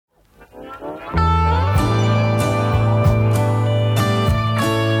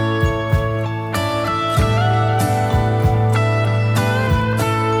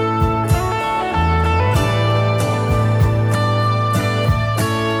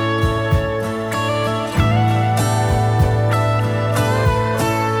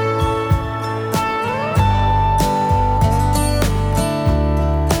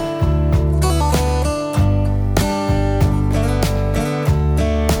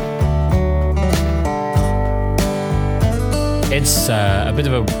It's a bit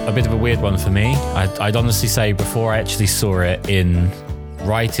of a weird one for me. I'd honestly say before I actually saw it in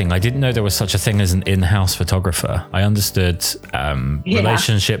writing, I didn't know there was such a thing as an in-house photographer. I understood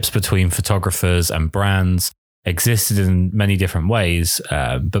relationships between photographers and brands existed in many different ways.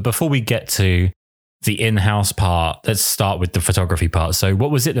 But before we get to the in-house part, let's start with the photography part. So what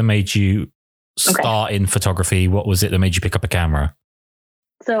was it that made you start in photography? What was it that made you pick up a camera?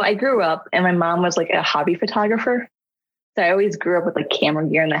 So I grew up and my mom was like a hobby photographer. So I always grew up with like camera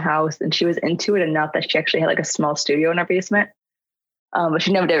gear in the house, and she was into it enough that she actually had like a small studio in her basement. But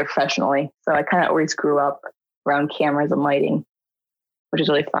she never did it professionally. So I kind of always grew up around cameras and lighting, which is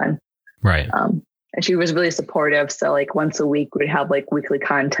really fun. Right. And she was really supportive. So like once a week we'd have like weekly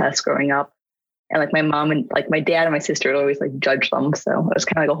contests growing up. And like my mom and like my dad and my sister would always like judge them. So it was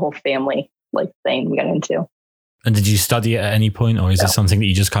kind of like a whole family like thing we got into. And did you study it at any point, or is it something that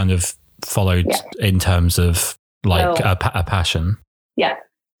you just kind of followed in terms of like a passion? Yeah.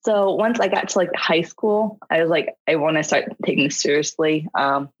 So once I got to like high school, I was like, I want to start taking this seriously.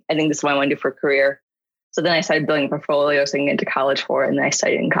 I think this is what I want to do for a career. So then I started building a portfolio so I can get into college for it. And then I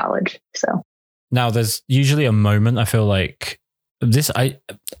studied in college. So now there's usually a moment, I feel like do you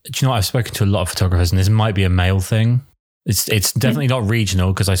know, I've spoken to a lot of photographers, and this might be a male thing. It's definitely not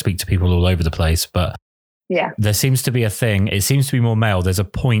regional because I speak to people all over the place, but yeah, there seems to be a thing. It seems to be more male. There's a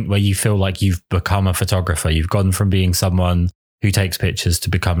point where you feel like you've become a photographer. You've gone from being someone who takes pictures to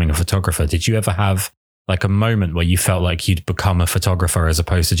becoming a photographer. Did you ever have like a moment where you felt like you'd become a photographer as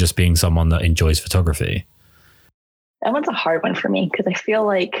opposed to just being someone that enjoys photography? That one's a hard one for me because I feel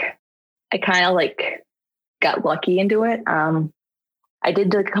like I kind of like got lucky into it. I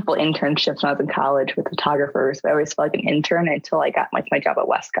did do like a couple internships when I was in college with photographers, but I always felt like an intern until I got like my job at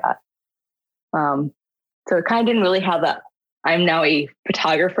Westcott. So it kind of didn't really have that I'm now a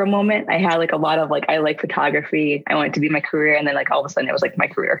photographer moment. I had like a lot of like, I like photography. I want it to be my career. And then like all of a sudden it was like my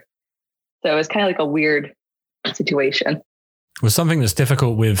career. So it was kind of like a weird situation. Well, something that's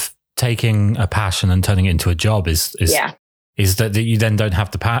difficult with taking a passion and turning it into a job is that you then don't have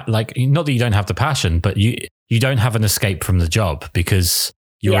the not that you don't have the passion, but you don't have an escape from the job because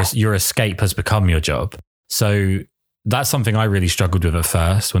your escape has become your job. So that's something I really struggled with at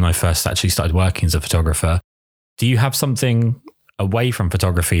first when I first actually started working as a photographer. Do you have something away from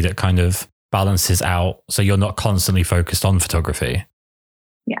photography that kind of balances out so you're not constantly focused on photography?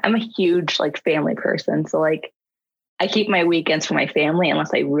 Yeah, I'm a huge like family person. So like I keep my weekends for my family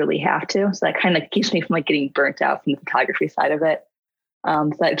unless I really have to. So that kind of keeps me from like getting burnt out from the photography side of it.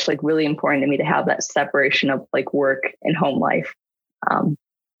 So that's like really important to me to have that separation of like work and home life.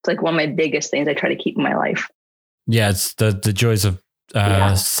 It's like one of my biggest things I try to keep in my life. Yeah, it's the joys of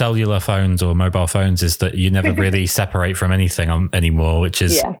cellular phones or mobile phones is that you never really separate from anything anymore, which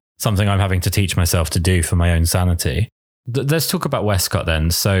is something I'm having to teach myself to do for my own sanity. Let's talk about Westcott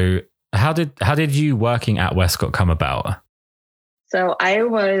then. So how did you working at Westcott come about? So I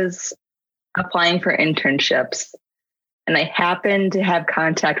was applying for internships and I happened to have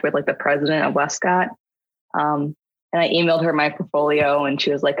contact with like the president of Westcott. And I emailed her my portfolio and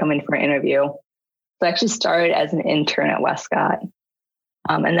she was like, come in for an interview. So I actually started as an intern at Westcott.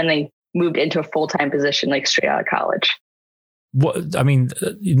 And then I moved into a full-time position, like straight out of college. What, I mean,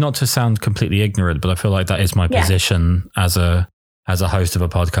 not to sound completely ignorant, but I feel like that is my position as a host of a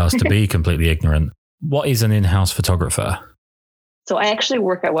podcast to be completely ignorant. What is an in-house photographer? So I actually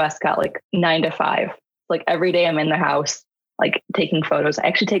work at Westcott like 9 to 5. Like every day I'm in the house, like taking photos. I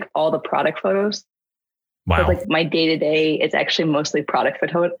actually take all the product photos. Wow. So like my day to day is actually mostly product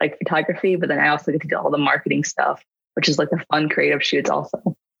photography, but then I also get to do all the marketing stuff, which is like the fun creative shoots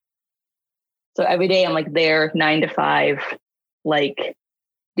also. So every day I'm like there 9 to 5, like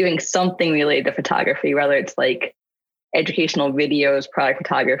doing something related to photography, whether it's like educational videos, product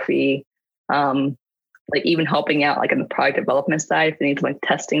photography, like even helping out like on the product development side if they need some like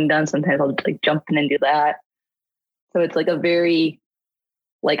testing done. Sometimes I'll just like jump in and do that. So it's like a very,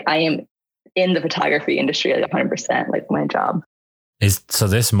 like I am in the photography industry, like 100%, like my job. So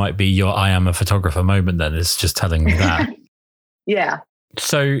this might be your I am a photographer moment then, is just telling me that. Yeah.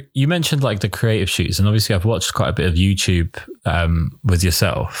 So you mentioned like the creative shoots, and obviously I've watched quite a bit of YouTube with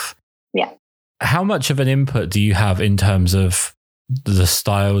yourself. Yeah. How much of an input do you have in terms of the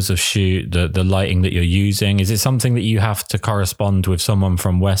styles of shoot, the lighting that you're using? Is it something that you have to correspond with someone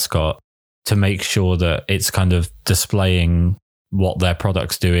from Westcott to make sure that it's kind of displaying what their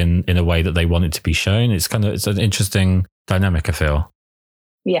products do in a way that they want it to be shown? It's an interesting dynamic, I feel.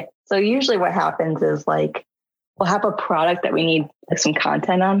 Yeah. So usually what happens is like, we'll have a product that we need like some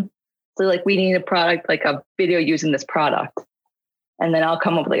content on. So like we need a product, like a video using this product. And then I'll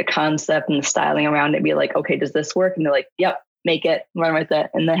come up with like a concept and the styling around it, be like, okay, does this work? And they're like, yep, make it, run with it,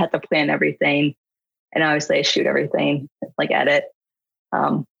 and then I have to plan everything. And obviously I shoot everything, like edit.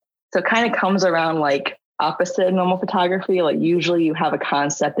 So it kind of comes around like opposite of normal photography. Like usually you have a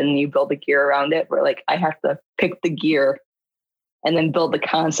concept and you build the gear around it, where like I have to pick the gear and then build the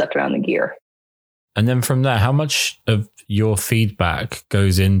concept around the gear. And then from there, how much of your feedback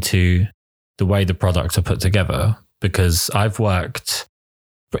goes into the way the products are put together? Because I've worked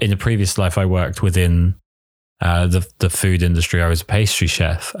in a previous life, I worked within the food industry. I was a pastry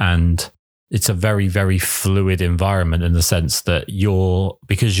chef, and it's a very, very fluid environment in the sense that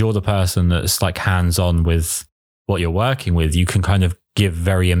because you're the person that's like hands-on with what you're working with, you can kind of give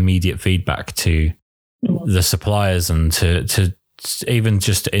very immediate feedback to the suppliers and to even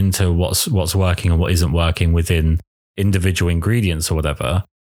just into what's working and what isn't working within individual ingredients or whatever.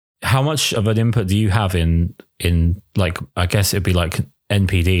 How much of an input do you have in like, I guess it'd be like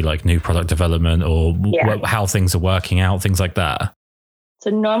NPD, like new product development, or how things are working out, things like that? So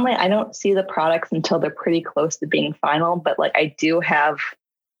normally I don't see the products until they're pretty close to being final, but like I do have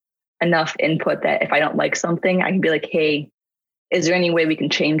enough input that if I don't like something, I can be like, hey, is there any way we can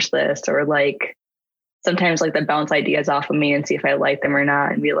change this? Or like, sometimes like they bounce ideas off of me and see if I like them or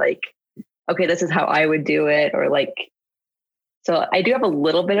not, and be like, okay, this is how I would do it. Or like, so I do have a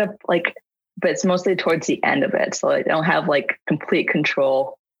little bit of like, but it's mostly towards the end of it. So I don't have like complete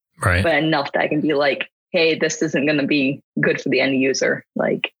control, right? But enough that I can be like, hey, this isn't going to be good for the end user.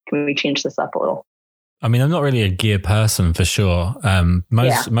 Like, can we change this up a little? I mean, I'm not really a gear person for sure.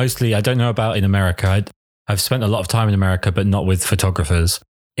 Mostly, I don't know about in America. I've spent a lot of time in America, but not with photographers.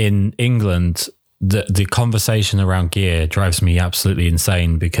 In England, the conversation around gear drives me absolutely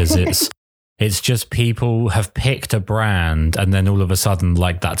insane, because it's just people have picked a brand and then all of a sudden,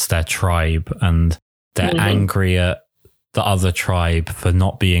 like, that's their tribe, and they're angry at the other tribe for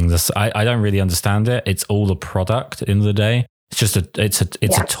not being this. I don't really understand it. It's all a product in the day. It's just it's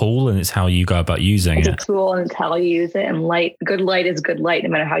a tool, and it's how you go about using it. It's a tool, and it's how you use it. And good light is good light, no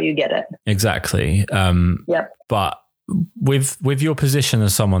matter how you get it. Exactly. But with your position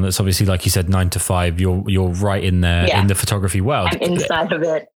as someone that's obviously, like you said, 9 to 5, you're right in there in the photography world. I'm inside of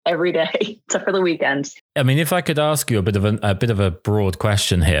it every day, except for the weekends. I mean, if I could ask you a bit of a broad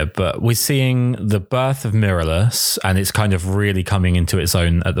question here, but we're seeing the birth of mirrorless, and it's kind of really coming into its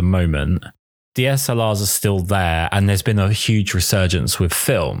own at the moment. DSLRs are still there, and there's been a huge resurgence with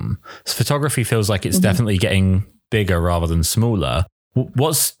film. So photography feels like it's definitely getting bigger rather than smaller.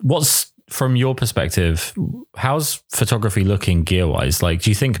 What's from your perspective, how's photography looking gear-wise? Like,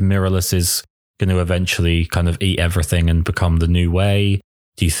 do you think mirrorless is going to eventually kind of eat everything and become the new way?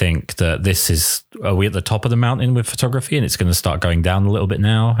 Do you think that are we at the top of the mountain with photography and it's going to start going down a little bit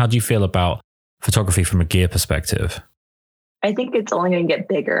now? How do you feel about photography from a gear perspective? I think it's only going to get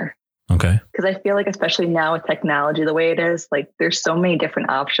bigger. Okay. Because I feel like, especially now with technology the way it is, like there's so many different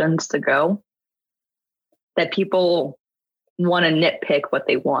options to go that people want to nitpick what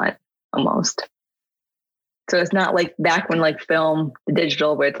they want almost. So it's not like back when like film, the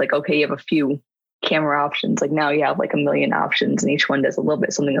digital, where it's like, okay, you have a few camera options. Like now you have like a million options, and each one does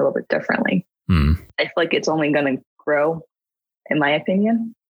something a little bit differently. I feel like it's only going to grow, in my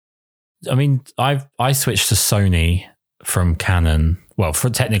opinion. I mean, I switched to Sony from Canon. Well,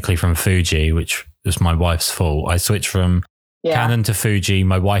 technically from Fuji, which was my wife's fault. I switched from Canon to Fuji.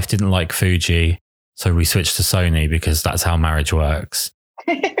 My wife didn't like Fuji, so we switched to Sony because that's how marriage works.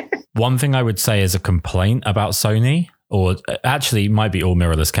 One thing I would say as a complaint about Sony, or actually it might be all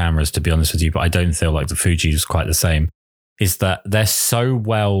mirrorless cameras, to be honest with you, but I don't feel like the Fuji is quite the same, is that they're so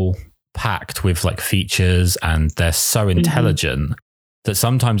well packed with like features, and they're so intelligent that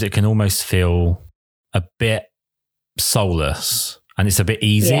sometimes it can almost feel a bit soulless, and it's a bit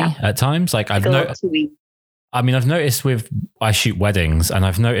easy at times. Like I've noticed I shoot weddings, and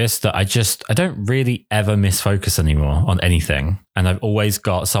I've noticed that I don't really ever miss focus anymore on anything. And I've always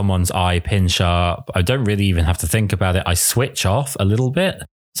got someone's eye pin sharp. I don't really even have to think about it. I switch off a little bit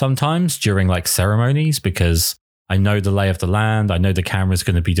sometimes during like ceremonies, because I know the lay of the land. I know the camera's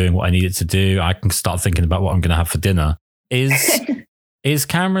going to be doing what I need it to do. I can start thinking about what I'm going to have for dinner. Is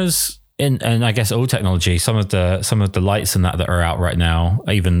cameras and I guess all technology, some of the lights and that are out right now,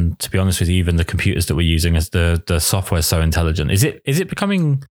 even to be honest with you, even the computers that we're using, as the software is so intelligent. Is it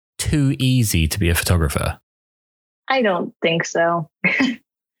becoming too easy to be a photographer? I don't think so.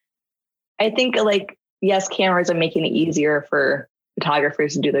 I think like, yes, cameras are making it easier for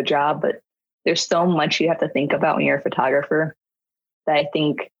photographers to do their job, but there's so much you have to think about when you're a photographer that I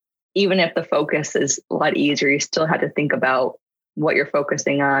think even if the focus is a lot easier, you still have to think about what you're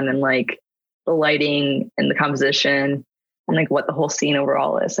focusing on, and like the lighting and the composition, and like what the whole scene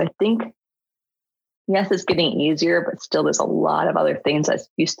overall is. I think yes, it's getting easier, but still there's a lot of other things that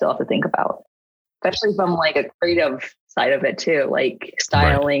you still have to think about, especially from like a creative side of it too, like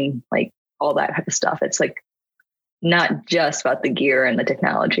styling, like all that type of stuff. It's like not just about the gear and the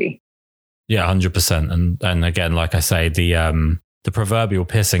technology. Yeah, 100%. And again, like I say, the proverbial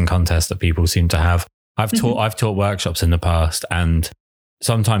pissing contest that people seem to have. I've taught workshops in the past, and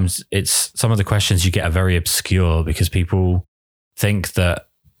sometimes it's some of the questions you get are very obscure because people think that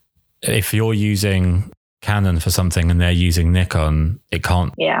if you're using Canon for something and they're using Nikon, it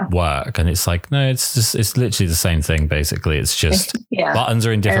can't work. And it's like, no, it's literally the same thing. Basically, it's just buttons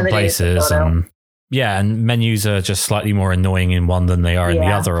are in different places, and menus are just slightly more annoying in one than they are in the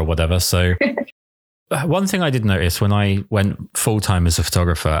other or whatever. So one thing I did notice when I went full time as a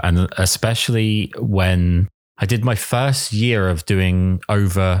photographer, and especially when I did my first year of doing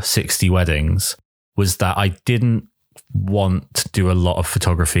over 60 weddings, was that I didn't want to do a lot of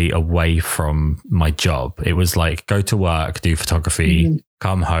photography away from my job. It was like go to work, do photography,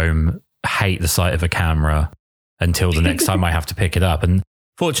 come home, hate the sight of a camera until the next time I have to pick it up. And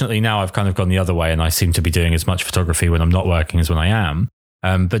fortunately now I've kind of gone the other way, and I seem to be doing as much photography when I'm not working as when I am.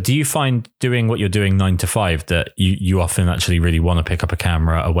 But do you find doing what you're doing 9 to 5 that you often actually really want to pick up a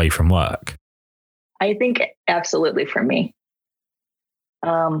camera away from work? I think absolutely for me.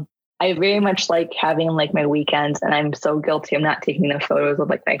 I very much like having like my weekends, and I'm so guilty. I'm not taking enough photos of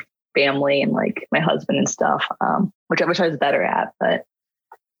like my family and like my husband and stuff, which I wish I was better at. But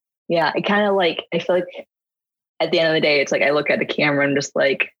yeah, it kind of like, I feel like at the end of the day, it's like I look at the camera and just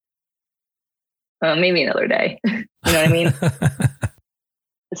like, maybe another day. You know what I mean?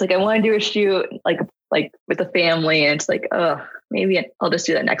 It's like I want to do a shoot like with the family, and it's like, oh, maybe I'll just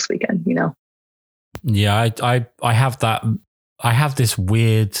do that next weekend. You know? Yeah, I have that. I have this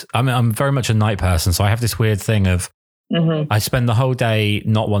weird, I mean, I'm very much a night person. So I have this weird thing of, I spend the whole day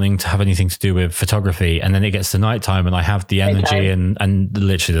not wanting to have anything to do with photography. And then it gets to nighttime and I have the energy and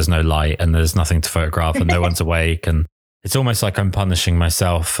literally there's no light and there's nothing to photograph and no one's awake. And it's almost like I'm punishing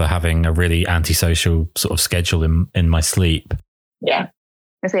myself for having a really antisocial sort of schedule in my sleep. Yeah.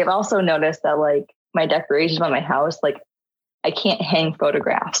 I've also noticed that like my decorations on my house, like I can't hang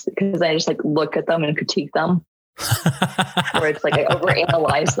photographs because I just like look at them and critique them. Where it's like I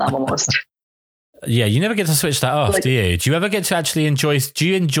overanalyze them almost. Yeah, you never get to switch that off, like, do you? Do you ever get to actually enjoy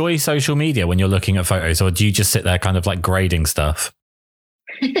social media when you're looking at photos, or do you just sit there kind of like grading stuff?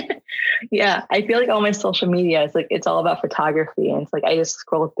 Yeah, I feel like all my social media is like, it's all about photography, and it's like I just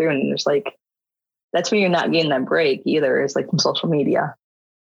scroll through and there's like, that's when you're not getting that break either, is like from social media.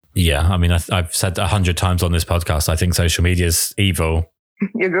 Yeah, I mean, I've said 100 times on this podcast, I think social media is evil.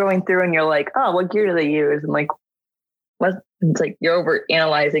 You're going through and you're like, oh, what gear do they use? And like, it's like you're over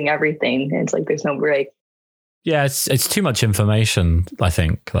analyzing everything, and it's like there's no break. Yeah, it's too much information, I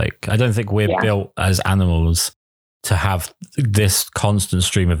think. Like, I don't think we're built as animals to have this constant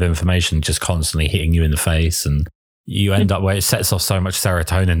stream of information just constantly hitting you in the face, and you end up where it sets off so much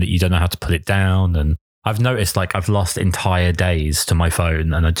serotonin that you don't know how to put it down. And I've noticed like I've lost entire days to my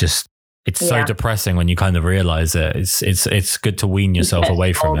phone, and it's so depressing when you kind of realize it. It's good to wean yourself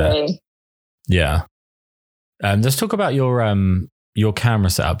away from it. Yeah. Let's talk about your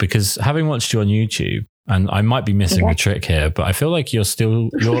camera setup, because having watched you on YouTube, and I might be missing a trick here, but I feel like you're still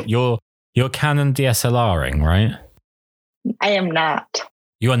you're Canon DSLRing, right? I am not.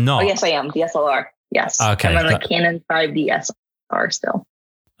 You are not? Oh, yes, I am. DSLR. Yes. Okay. I'm on the Canon 5D SLR still.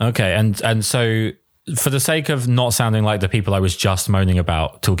 Okay. And so for the sake of not sounding like the people I was just moaning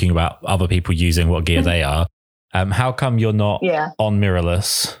about, talking about other people using what gear they are, how come you're not on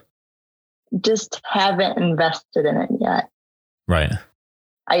mirrorless? Just haven't invested in it yet. Right.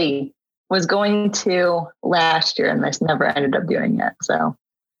 I was going to last year and I just never ended up doing it. So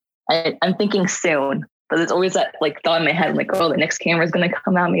I'm thinking soon, but there's always that like thought in my head, like, oh, the next camera is going to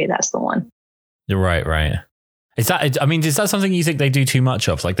come out. Maybe that's the one. You're right. Right. Is that something you think they do too much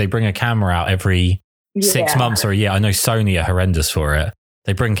of? Like they bring a camera out every 6 months or a year. I know Sony are horrendous for it.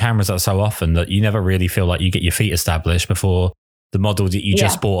 They bring cameras out so often that you never really feel like you get your feet established before the model that you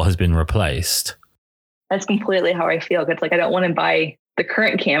just bought has been replaced. That's completely how I feel. It's like I don't want to buy the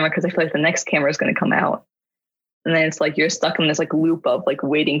current camera because I feel like the next camera is going to come out. And then it's like you're stuck in this like loop of like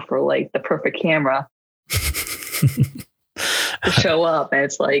waiting for like the perfect camera to show up. And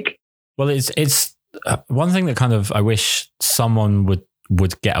it's like, well, it's one thing that kind of I wish someone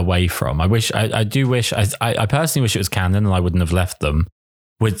would get away from. I personally wish it was Canon and I wouldn't have left them.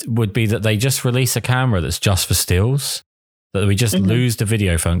 Would be that they just release a camera that's just for stills, that we just lose the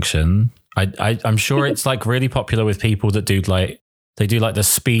video function. I'm sure it's like really popular with people that do like the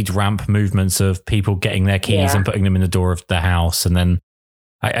speed ramp movements of people getting their keys and putting them in the door of their house. And then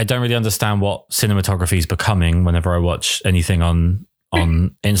I don't really understand what cinematography is becoming whenever I watch anything on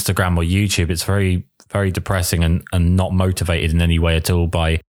Instagram or YouTube. It's very, very depressing and not motivated in any way at all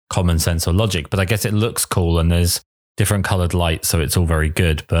by common sense or logic. But I guess it looks cool and there's different colored lights, so it's all very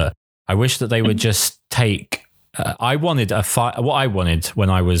good. But I wish that they would just take... what I wanted when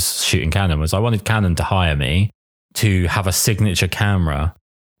I was shooting Canon was I wanted Canon to hire me to have a signature camera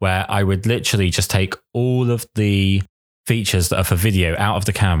where I would literally just take all of the features that are for video out of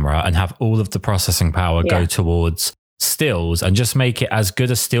the camera and have all of the processing power go towards stills and just make it as good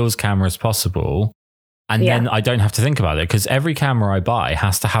a stills camera as possible. And then I don't have to think about it, because every camera I buy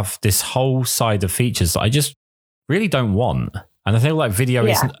has to have this whole side of features that I just really don't want. And I feel like video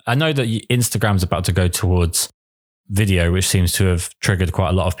is, I know that Instagram's about to go towards video, which seems to have triggered quite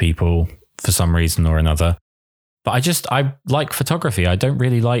a lot of people for some reason or another. But I like photography. I don't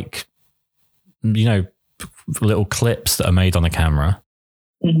really like, little clips that are made on a camera.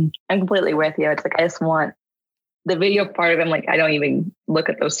 Mm-hmm. I'm completely with you. It's like, I just want the video part of it. I'm like, I don't even look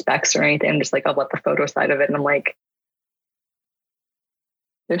at those specs or anything. I'm just like, I'll let the photo side of it. And I'm like,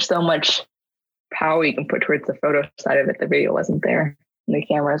 there's so much power you can put towards the photo side of it. The video wasn't there in the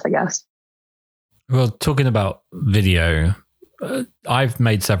cameras, I guess. Well, talking about video, I've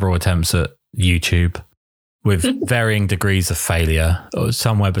made several attempts at YouTube with varying degrees of failure, or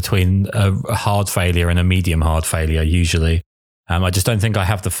somewhere between a hard failure and a medium hard failure, usually. I just don't think I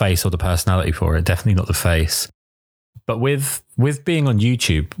have the face or the personality for it. Definitely not the face. But with being on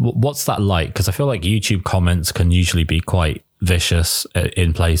YouTube, what's that like? Because I feel like YouTube comments can usually be quite vicious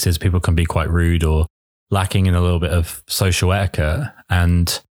in places. People can be quite rude or lacking in a little bit of social etiquette.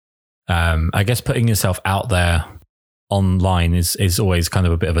 And I guess putting yourself out there online is always kind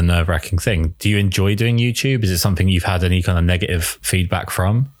of a bit of a nerve-wracking thing. Do you enjoy doing YouTube? Is it something you've had any kind of negative feedback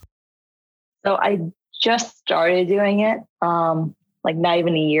from? So I just started doing it, like not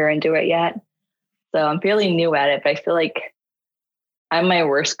even a year into it yet. So I'm fairly new at it, but I feel like I'm my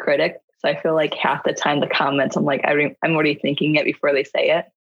worst critic. So I feel like half the time the comments, I'm like, I'm already thinking it before they say it.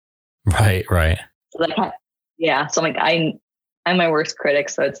 Right. So like, yeah. So I'm like, I'm my worst critic.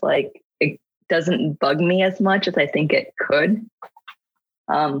 So it's like, it doesn't bug me as much as I think it could.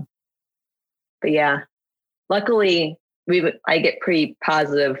 But yeah, luckily I get pretty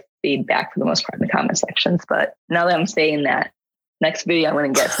positive feedback for the most part in the comment sections. But now that I'm saying that, next video I'm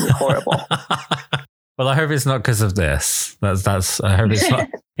going to get something horrible. Well, I hope it's not because of this. That's. I hope it's not.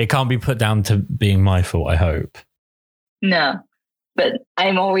 It can't be put down to being my fault, I hope. No, but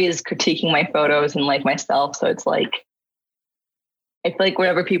I'm always critiquing my photos and like myself. So it's like, I feel like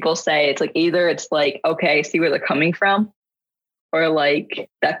whatever people say, it's like either it's like, okay, I see where they're coming from, or like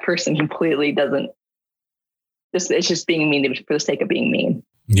that person completely doesn't. It's just being mean for the sake of being mean.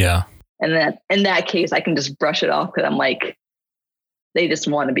 Yeah. And then in that case, I can just brush it off because I'm like, they just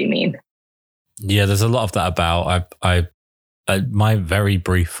want to be mean. Yeah, there's a lot of that about. I my very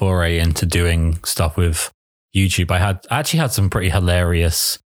brief foray into doing stuff with YouTube, I actually had some pretty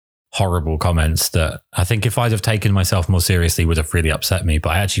hilarious, horrible comments that I think if I'd have taken myself more seriously would have really upset me. But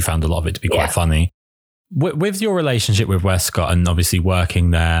I actually found a lot of it to be quite funny. With your relationship with Westcott and obviously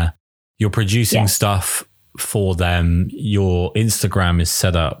working there, you're producing stuff for them. Your Instagram is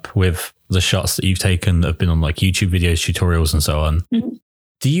set up with the shots that you've taken that have been on like YouTube videos, tutorials, and so on. Mm-hmm.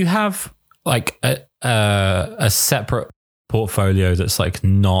 Do you have like a separate portfolio that's like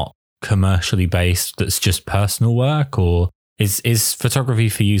not commercially based, that's just personal work, or is photography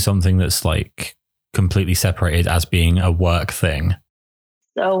for you something that's like completely separated as being a work thing?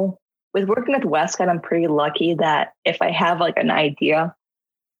 So with working with Westcott, I'm pretty lucky that if I have like an idea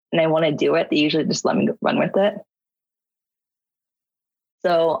and I want to do it, they usually just let me run with it.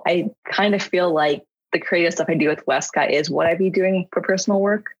 So I kind of feel like the creative stuff I do with Westcott is what I'd be doing for personal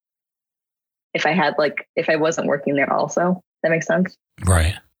work if I wasn't working there also. That makes sense?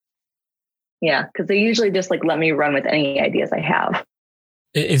 Right. Yeah, because they usually just like let me run with any ideas I have.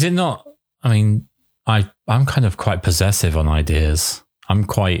 Is it not? I mean, I'm kind of quite possessive on ideas. I'm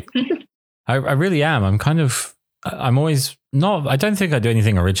quite, I really am. I'm always not, I don't think I do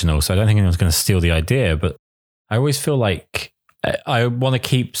anything original, so I don't think anyone's going to steal the idea, but I always feel like I want to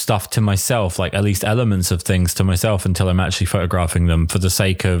keep stuff to myself, like at least elements of things to myself until I'm actually photographing them for the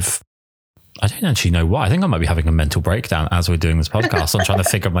sake of, I don't actually know why. I think I might be having a mental breakdown as we're doing this podcast. I'm trying to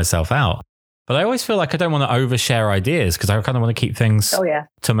figure myself out. But I always feel like I don't want to overshare ideas because I kind of want to keep things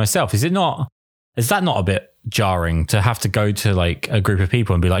to myself. Is that not a bit jarring to have to go to like a group of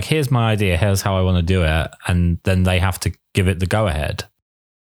people and be like, here's my idea, here's how I want to do it, and then they have to give it the go ahead?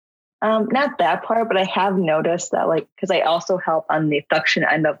 Not that part, but I have noticed that, like, because I also help on the production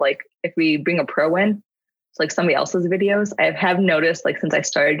end of like, if we bring a pro in, like somebody else's videos. I have noticed, like, since I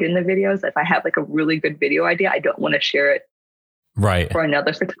started doing the videos, if I have like a really good video idea, I don't want to share it for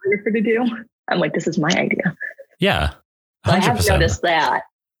another photographer to do. I'm like, this is my idea. Yeah. 100%. So I have noticed that,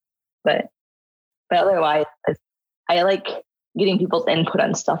 but otherwise I like getting people's input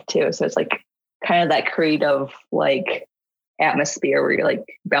on stuff too. So it's like kind of that creative like atmosphere where you're like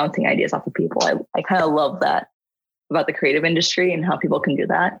bouncing ideas off of people. I kind of love that about the creative industry and how people can do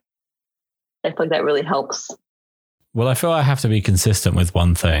that. I feel like that really helps. Well, I feel I have to be consistent with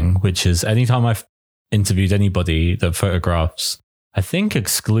one thing, which is anytime I've interviewed anybody that photographs, I think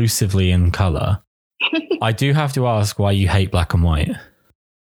exclusively in color, I do have to ask why you hate black and white.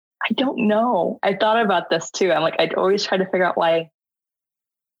 I don't know. I thought about this too. I'm like, I'd always try to figure out why.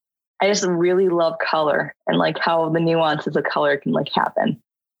 I just really love color and like how the nuances of color can like happen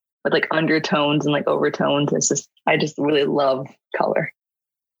with like undertones and like overtones. It's just, I just really love color.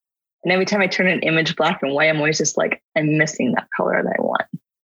 And every time I turn an image black and white, I'm always just like, I'm missing that color that I want.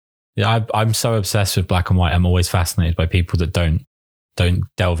 Yeah, I'm so obsessed with black and white. I'm always fascinated by people that don't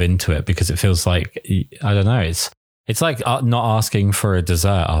delve into it because it feels like, I don't know, it's like not asking for a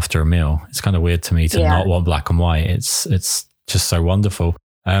dessert after a meal. It's kind of weird to me to not want black and white. It's just so wonderful.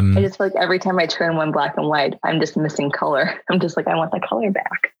 I just feel like every time I turn one black and white, I'm just missing color. I'm just like, I want that color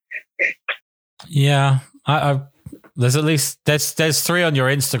back. Yeah, there's at least there's 3 on your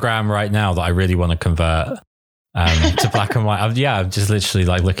Instagram right now that I really want to convert to black and white. I'm just literally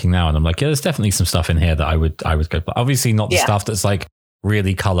like looking now, and I'm like, yeah, there's definitely some stuff in here that I would go, but obviously not the stuff that's like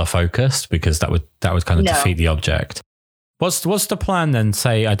really color focused because that would kind of defeat the object. What's the plan then?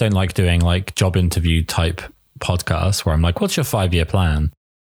 Say I don't like doing like job interview type podcasts where I'm like, what's your 5-year plan?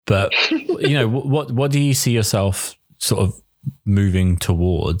 But you know, what do you see yourself sort of moving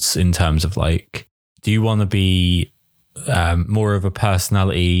towards in terms of like, do you want to be more of a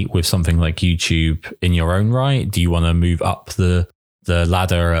personality with something like YouTube in your own right? Do you want to move up the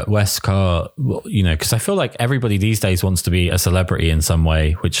ladder at Westcott? You know, because I feel like everybody these days wants to be a celebrity in some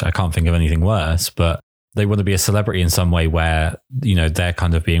way, which I can't think of anything worse, but they want to be a celebrity in some way where, you know, they're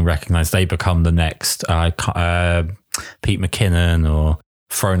kind of being recognized. They become the next Pete McKinnon or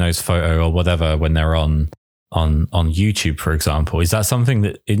Frono's Photo or whatever when they're on YouTube, for example. Is that something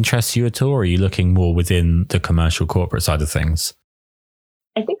that interests you at all, or are you looking more within the commercial corporate side of things?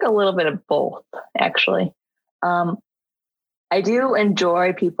 I think a little bit of both, actually. I do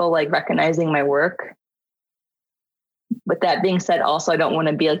enjoy people like recognizing my work. With that being said, also, I don't want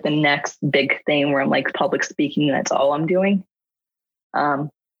to be like the next big thing where I'm like public speaking and that's all I'm doing. I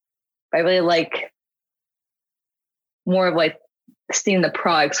really like more of like seeing the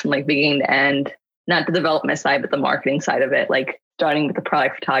products from like beginning to end, not the development side, but the marketing side of it, like starting with the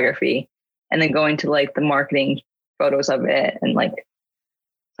product photography and then going to like the marketing photos of it. And like,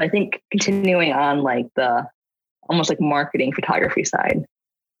 I think continuing on like the almost like marketing photography side,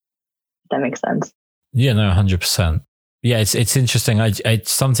 if that makes sense. Yeah, no, 100%. Yeah, it's interesting.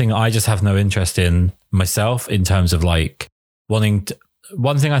 It's something I just have no interest in myself in terms of like wanting to,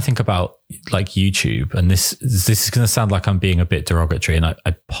 one thing I think about like YouTube, and this is going to sound like I'm being a bit derogatory, and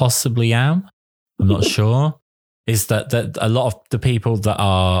I possibly am, I'm not sure, is that a lot of the people that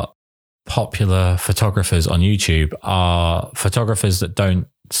are popular photographers on YouTube are photographers that don't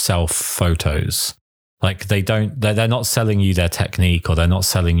sell photos. Like they're not selling you their technique, or they're not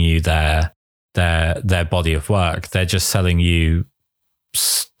selling you their body of work. They're just selling you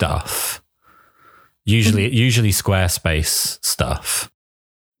stuff. Usually Squarespace stuff.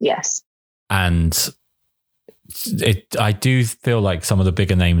 Yes. And I do feel like some of the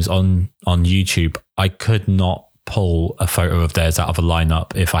bigger names on YouTube, I could not pull a photo of theirs out of a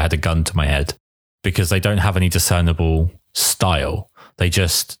lineup if I had a gun to my head, because they don't have any discernible style. They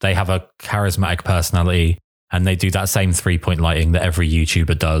have a charismatic personality, and they do that same 3-point lighting that every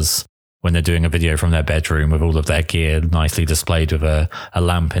YouTuber does when they're doing a video from their bedroom with all of their gear nicely displayed with a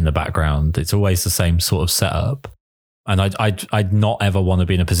lamp in the background. It's always the same sort of setup. And I'd not ever want to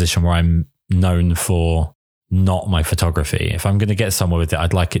be in a position where I'm known for not my photography. If I'm going to get somewhere with it,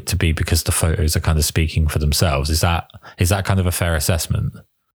 I'd like it to be because the photos are kind of speaking for themselves. Is that kind of a fair assessment?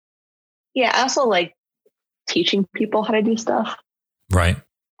 Yeah, I also like teaching people how to do stuff. Right.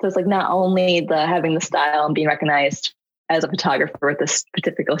 So it's like not only having the style and being recognized as a photographer with this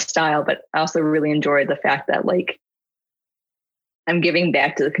particular style, but I also really enjoy the fact that like I'm giving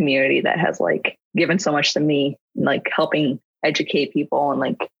back to the community that has like given so much to me, like helping educate people and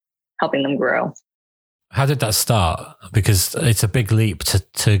like helping them grow. How did that start? Because it's a big leap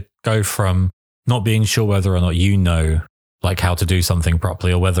to go from not being sure whether or not you know like how to do something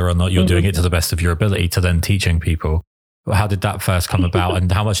properly, or whether or not you're doing it to the best of your ability, to then teaching people. How did that first come about,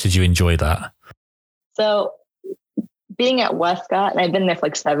 and how much did you enjoy that? So being at Westcott, and I've been there for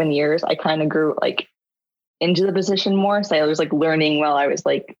like 7 years, I kind of grew like into the position more. So I was like learning while I was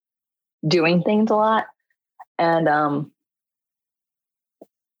like doing things a lot. And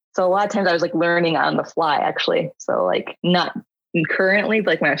so a lot of times I was like learning on the fly, actually. So like not currently,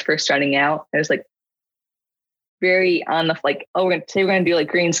 but like when I was first starting out, I was like very on the, like, oh, we're going to do like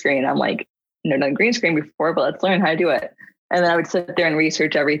green screen. I'm like, no, done green screen before, but let's learn how to do it. And then I would sit there and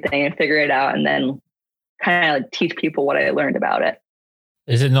research everything and figure it out, and then kind of like teach people what I learned about it.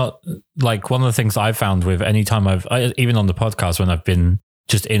 Is it not like one of the things I've found with any time even on the podcast, when I've been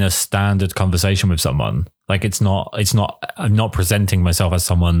just in a standard conversation with someone, like I'm not presenting myself as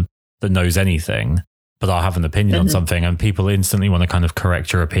someone that knows anything, but I'll have an opinion on something, and people instantly want to kind of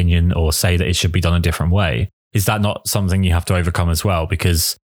correct your opinion or say that it should be done a different way. Is that not something you have to overcome as well?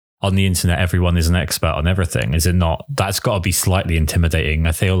 Because on the internet, everyone is an expert on everything. Is it not? That's got to be slightly intimidating.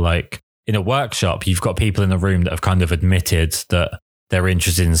 I feel like in a workshop, you've got people in the room that have kind of admitted that they're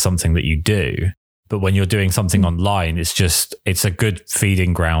interested in something that you do. But when you're doing something online, it's a good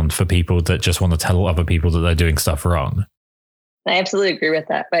feeding ground for people that just want to tell other people that they're doing stuff wrong. I absolutely agree with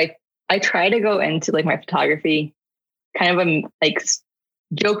that. But I try to go into like my photography kind of like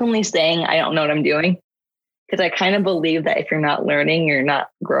jokingly saying, I don't know what I'm doing. Because I kind of believe that if you're not learning, you're not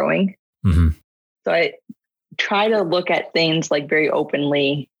growing. Mm-hmm. So I try to look at things like very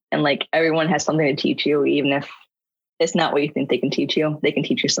openly, and like everyone has something to teach you, even if it's not what you think they can teach you. They can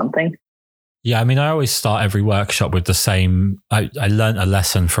teach you something. Yeah, I mean, I always start every workshop with the same. I learned a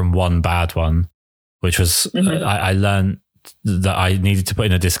lesson from one bad one, which was I learned that I needed to put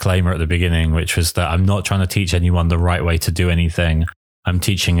in a disclaimer at the beginning, which was that I'm not trying to teach anyone the right way to do anything. I'm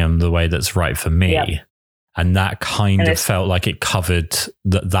teaching them the way that's right for me. Yep. And that kind of felt like it covered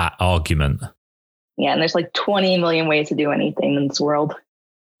that argument. Yeah, and there's like 20 million ways to do anything in this world.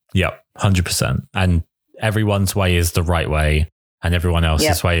 Yep, 100%. And everyone's way is the right way, and everyone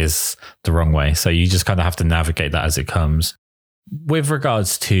else's way is the wrong way. So you just kind of have to navigate that as it comes. With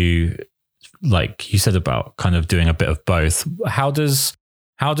regards to, like you said about kind of doing a bit of both, how does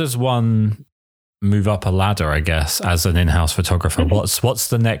one move up a ladder, I guess, as an in-house photographer? What's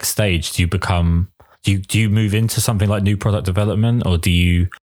the next stage? Do you become... Do you move into something like new product development, or do you?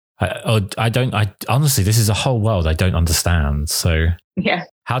 I honestly, this is a whole world I don't understand. So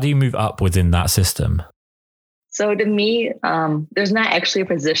how do you move up within that system? So to me, there's not actually a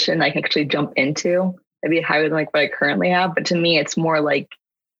position I can actually jump into. Maybe higher than like what I currently have, but to me, it's more like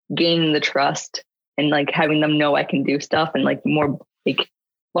gaining the trust and like having them know I can do stuff, and like more like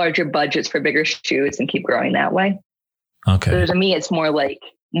larger budgets for bigger shoots and keep growing that way. Okay. So to me, it's more of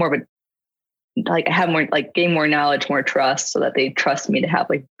a like have more, like gain more knowledge, more trust, so that they trust me to have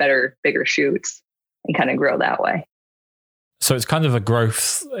like better, bigger shoots and kind of grow that way. So it's kind of a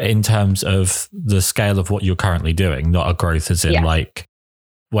growth in terms of the scale of what you're currently doing, not a growth as in like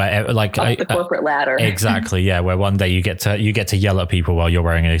where like the corporate ladder. Exactly. Yeah. Where one day you get to yell at people while you're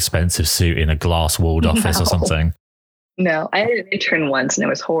wearing an expensive suit in a glass walled office or something. No, I had an intern once and it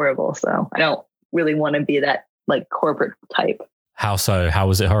was horrible. So I don't really want to be that like corporate type. How so? How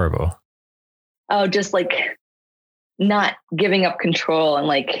was it horrible? Oh, just like not giving up control and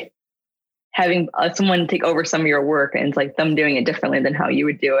like having someone take over some of your work, and it's like them doing it differently than how you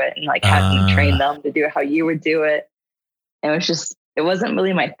would do it, and like having to train them to do it how you would do it. And it wasn't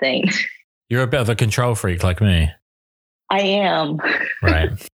really my thing. You're a bit of a control freak like me. I am. Right.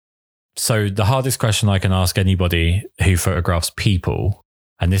 So the hardest question I can ask anybody who photographs people,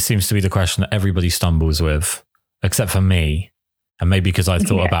 and this seems to be the question that everybody stumbles with, except for me, and maybe because I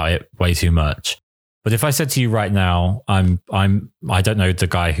thought about it way too much. But if I said to you right now, I don't know the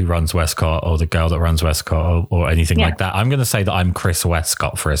guy who runs Westcott or the girl that runs Westcott or anything like that. I'm going to say that I'm Kris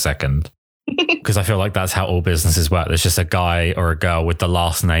Westcott for a second, because I feel like that's how all businesses work. There's just a guy or a girl with the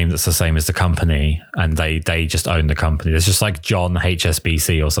last name that's the same as the company, and they just own the company. There's just like John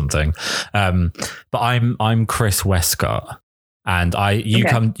HSBC or something. But I'm Kris Westcott, and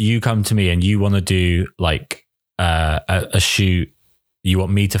you come to me and you want to do like a shoot. You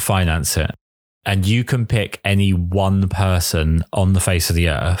want me to finance it. And you can pick any one person on the face of the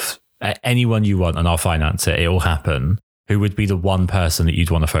earth, anyone you want, and I'll finance it. It will happen. Who would be the one person that you'd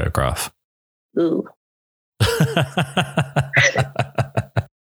want to photograph? Ooh.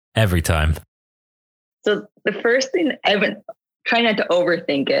 Every time. So the first thing, try not to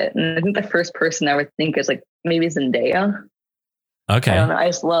overthink it. And I think the first person I would think is like maybe Zendaya. Okay. I don't know. I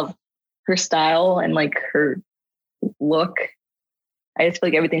just love her style and like her look. I just feel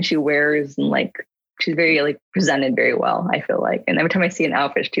like everything she wears, and like she's very like presented very well, I feel like. And every time I see an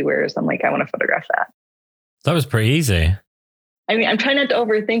outfit she wears, I'm like, I want to photograph that. That was pretty easy. I mean, I'm trying not to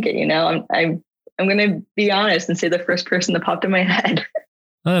overthink it, you know. I'm I'm going to be honest and say the first person that popped in my head.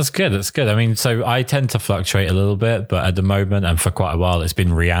 Oh, that's good. That's good. I mean, so I tend to fluctuate a little bit, but at the moment and for quite a while, it's been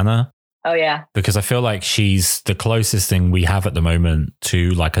Rihanna. Oh, yeah. Because I feel like she's the closest thing we have at the moment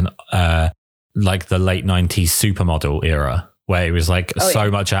to like like the late 90s supermodel era, where it was like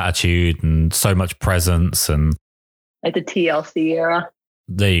much attitude and so much presence and like the TLC era.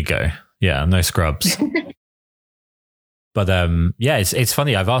 There you go. Yeah, no scrubs. But yeah, it's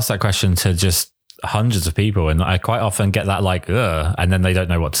funny. I've asked that question to just hundreds of people, and I quite often get that like, ugh, and then they don't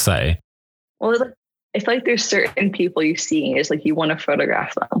know what to say. Well, it's like there's certain people you see, it's like you want to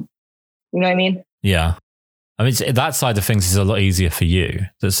photograph them. You know what I mean? Yeah. I mean, that side of things is a lot easier for you.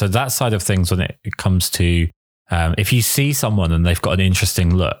 So that side of things, when it comes to, if you see someone and they've got an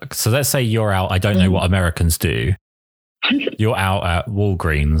interesting look. So let's say you're out, I don't know what Americans do. You're out at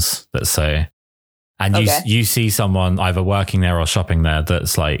Walgreens, let's say, and you see someone either working there or shopping there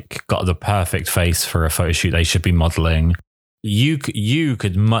that's like got the perfect face for a photo shoot they should be modeling. You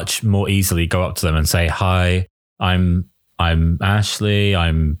could much more easily go up to them and say, "Hi, I'm Ashley.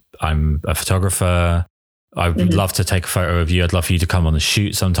 I'm a photographer. I would love to take a photo of you. I'd love for you to come on the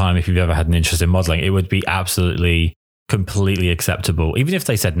shoot sometime. If you've ever had an interest in modeling, it would be absolutely, completely acceptable. Even if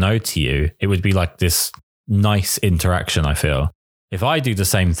they said no to you, it would be like this nice interaction, I feel. If I do the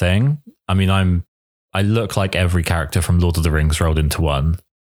same thing, I mean, I look like every character from Lord of the Rings rolled into one.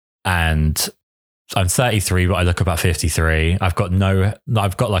 And I'm 33, but I look about 53. I've got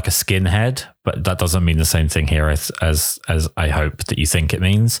like a skinhead, but that doesn't mean the same thing here as I hope that you think it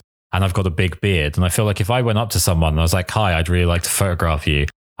means. And I've got a big beard. And I feel like if I went up to someone and I was like, "Hi, I'd really like to photograph you,"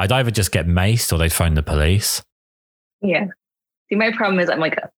 I'd either just get maced or they'd phone the police. Yeah. See, my problem is I'm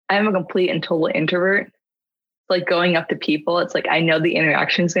a complete and total introvert. Like going up to people, it's like, I know the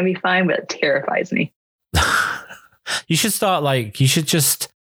interaction is going to be fine, but it terrifies me. You should start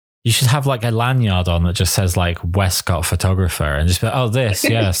you should have like a lanyard on that just says like Westcott photographer and just be like, "Oh, this.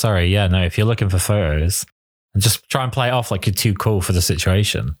 Yeah, sorry. Yeah, no, if you're looking for photos," and just try and play it off like you're too cool for the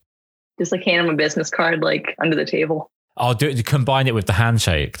situation. Just like hand them a business card, like under the table. I'll do it. Combine it with the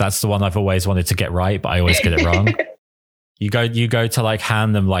handshake. That's the one I've always wanted to get right, but I always get it wrong. You go to like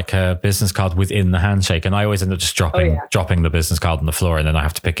hand them like a business card within the handshake, and I always end up just dropping the business card on the floor, and then I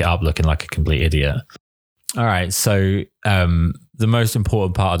have to pick it up looking like a complete idiot. All right, so the most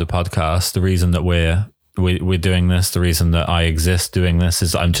important part of the podcast, the reason that we're doing this, the reason that I exist doing this,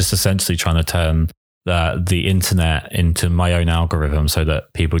 is that I'm just essentially trying to turn the internet into my own algorithm, so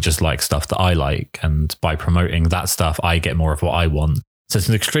that people just like stuff that I like, and by promoting that stuff, I get more of what I want. So it's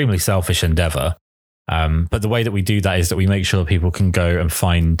an extremely selfish endeavor. But the way that we do that is that we make sure people can go and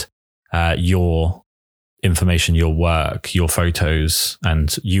find your information, your work, your photos,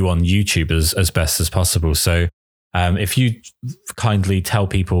 and you on YouTube as best as possible. So if you kindly tell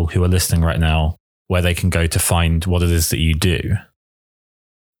people who are listening right now where they can go to find what it is that you do.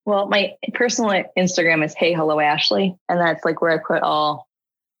 Well, my personal Instagram is Hey Hello Ashley, and that's like where I put all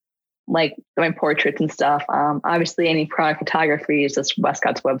like my portraits and stuff. Obviously, any product photography is just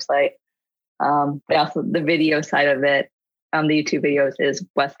Westcott's website. But also the video side of it, the YouTube videos is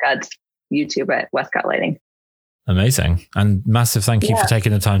Westcott's YouTube at Westcott Lighting. Amazing. And massive thank you for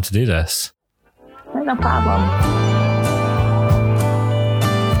taking the time to do this. No problem.